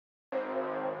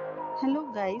Hello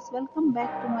guys, welcome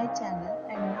back to my channel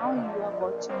and now you are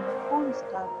watching a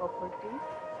 4-star property.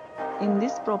 In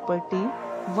this property,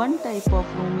 one type of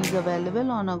room is available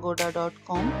on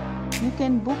agoda.com. You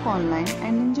can book online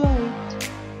and enjoy it.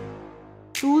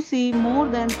 To see more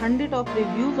than 100 of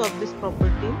reviews of this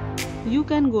property, you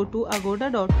can go to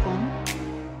agoda.com.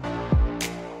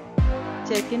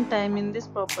 Check-in time in this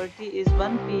property is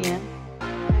 1 p.m.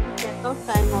 and check-out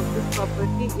time of this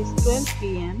property is 12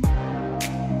 p.m.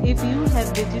 If you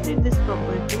have visited this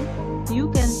property,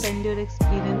 you can send your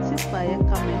experiences via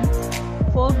comments.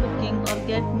 For booking or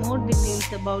get more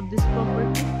details about this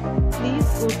property, please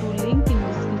go to link in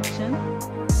description.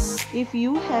 If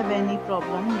you have any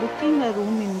problem booking a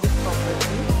room in this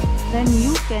property, then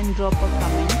you can drop a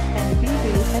comment and we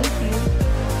will help you.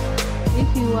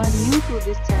 If you are new to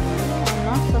this channel or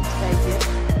not subscribed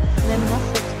yet, then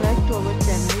must subscribe to our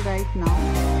channel right now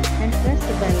and press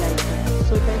the bell icon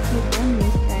so that you don't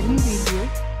miss any video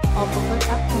of our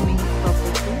upcoming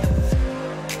property.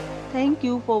 Thank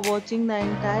you for watching the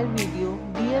entire video.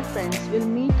 Dear friends, we'll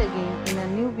meet again in a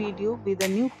new video with a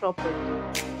new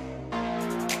property.